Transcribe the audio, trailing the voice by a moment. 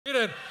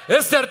Miren,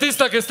 este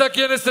artista que está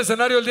aquí en este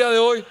escenario el día de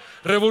hoy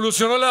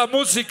revolucionó la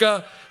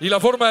música y la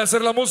forma de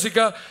hacer la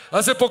música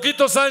hace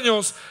poquitos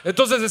años.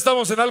 Entonces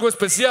estamos en algo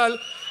especial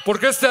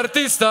porque este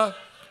artista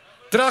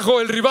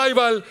trajo el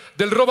revival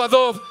del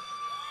Robadov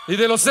y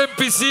de los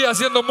MPC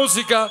haciendo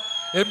música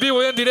en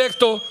vivo y en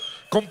directo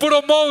con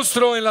puro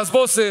monstruo en las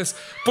voces,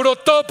 puro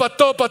top a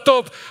top a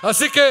top.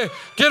 Así que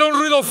quiero un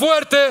ruido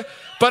fuerte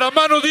para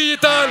Manu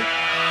DIgital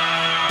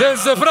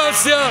desde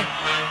Francia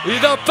y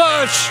Da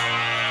Punch.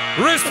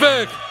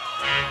 Respect.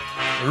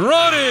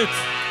 Run it.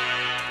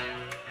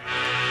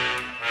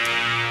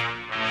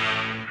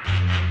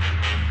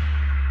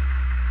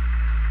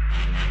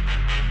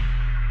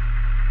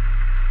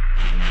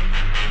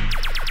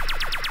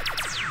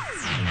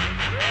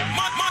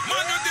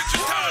 Manu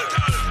DIgital.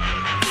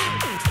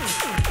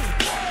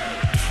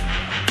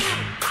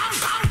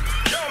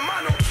 Yo,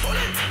 Manu, pull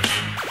it.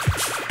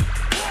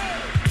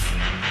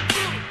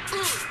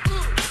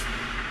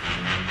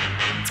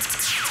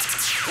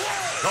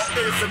 No,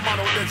 easy,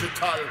 Manu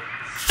DIgital.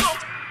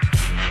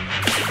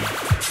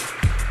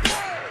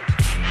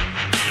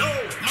 Yo,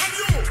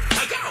 Manu,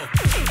 I go.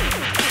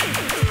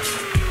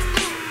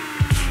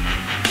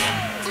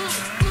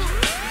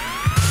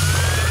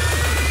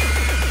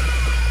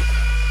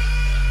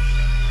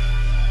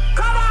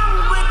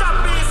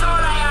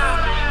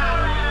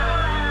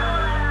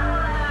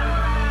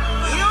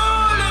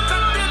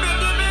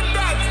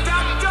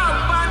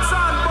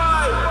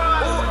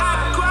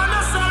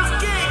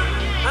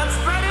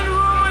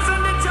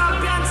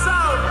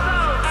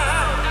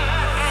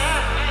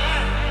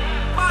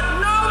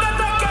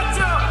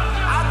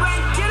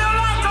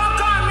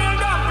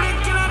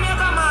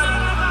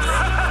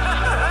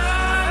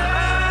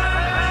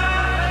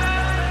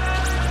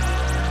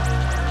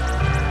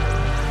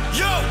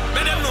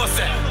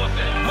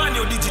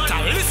 Manu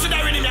DIgital, listen to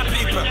the rhythm, ya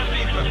people.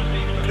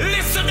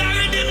 Listen to the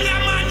rhythm, ya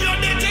Manu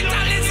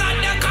DIgital is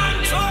under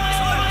control.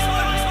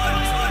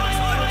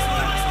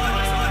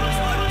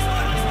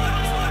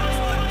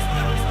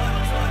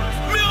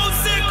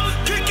 Music,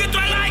 kick it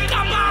like a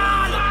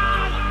ball.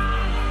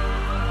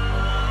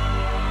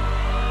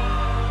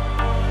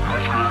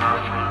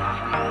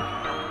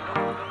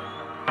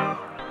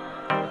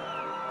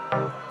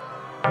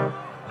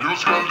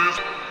 Musical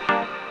list.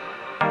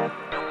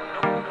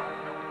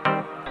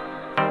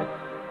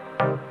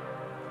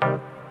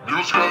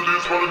 Musical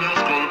list for the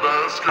musical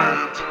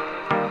basket.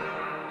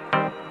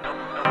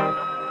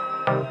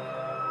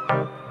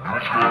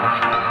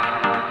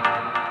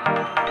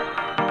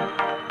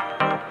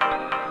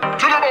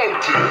 To the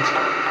mountains.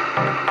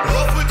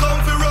 Rough we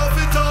come fi rough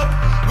it up.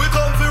 We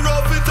come fi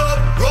rough it up.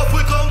 Rough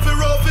we come fi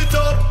rough it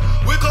up.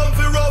 We come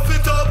fi rough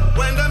it up.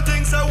 When them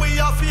things say we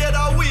are feared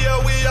that we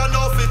are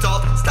nuff it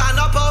up. Stand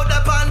up out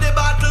there on the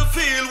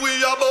battlefield,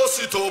 we are boss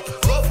it up.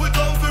 Rough we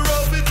come fi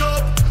rough it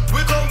up.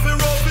 We come fi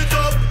rough it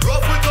up.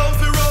 Rough we come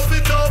fi rough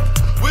it up.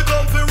 We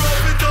come fi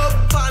rough it up.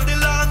 On the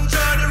long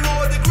journey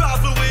road, the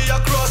gravel we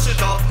are crush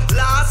it up.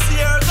 Last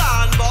year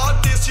gone,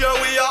 but this year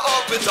we are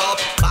up it up.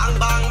 Bang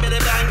bang, me the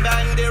bang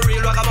bang, the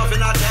real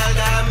ragamuffin I tell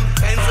them.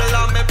 Pencil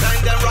on me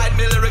pen, them write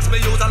me lyrics me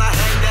use and I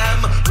hang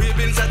them. We've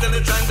been setting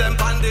the trend, them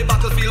on the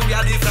battlefield we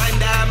are defend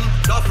them.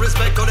 Enough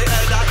respect to the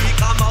elder, he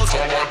come out. So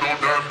I do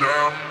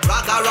them.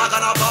 Rock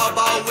and a bow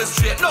bow, we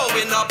straight, no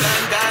we no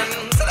bend.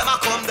 Say them a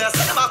come there,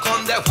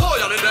 whoa,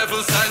 you the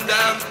devil send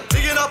them.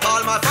 Picking up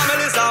all my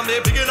families and me,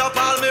 picking up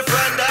all my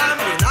friend them.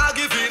 We not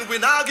give in, we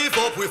not give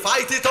up, we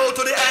fight it out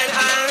to the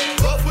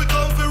end. Rough we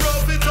come fi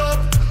rough it up,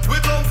 we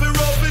come fi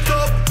rough it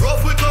up.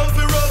 Rough we come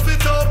fi rough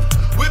it up,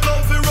 we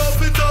come fi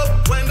rough it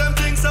up. When them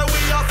things say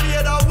we are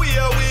feared that we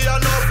are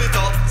nuff it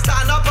up.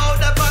 Stand up out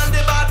there on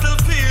the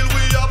battlefield,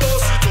 we are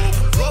boss it up.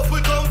 Rough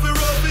we come fi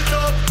rough it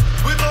up,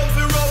 we come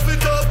fi rough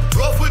it up.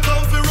 Rough we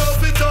come fi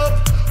rough it up,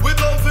 we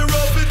come fi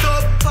rough it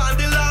up. On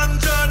the long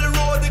journey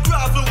road, the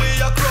gravel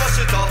we are crush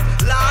it up.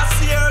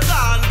 Last year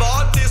gone,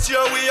 but this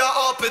year we are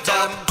up it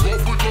up.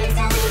 Rough we come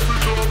fi rough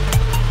it up.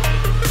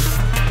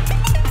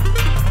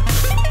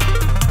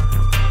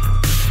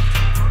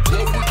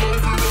 Rough we come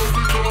fi rough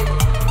it up.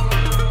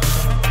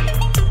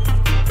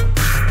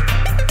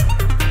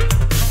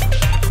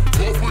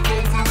 Rough we come fi rough it up. Rough we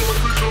come fi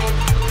rough it up.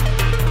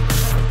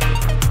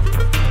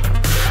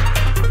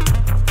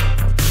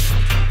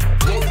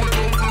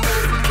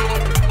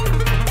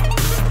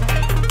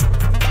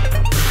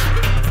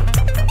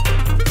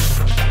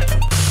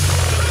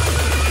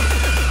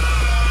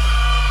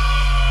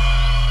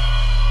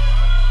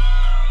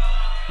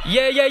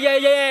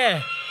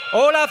 Yeah.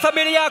 Hola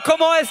familia,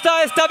 ¿cómo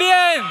está? ¿Está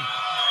bien?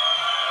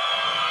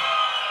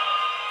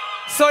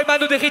 Soy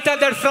Manu DIgital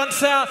del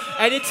Francia,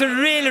 and it's a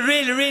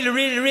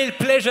real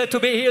pleasure to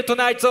be here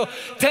tonight. So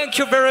thank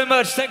you very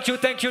much. Thank you.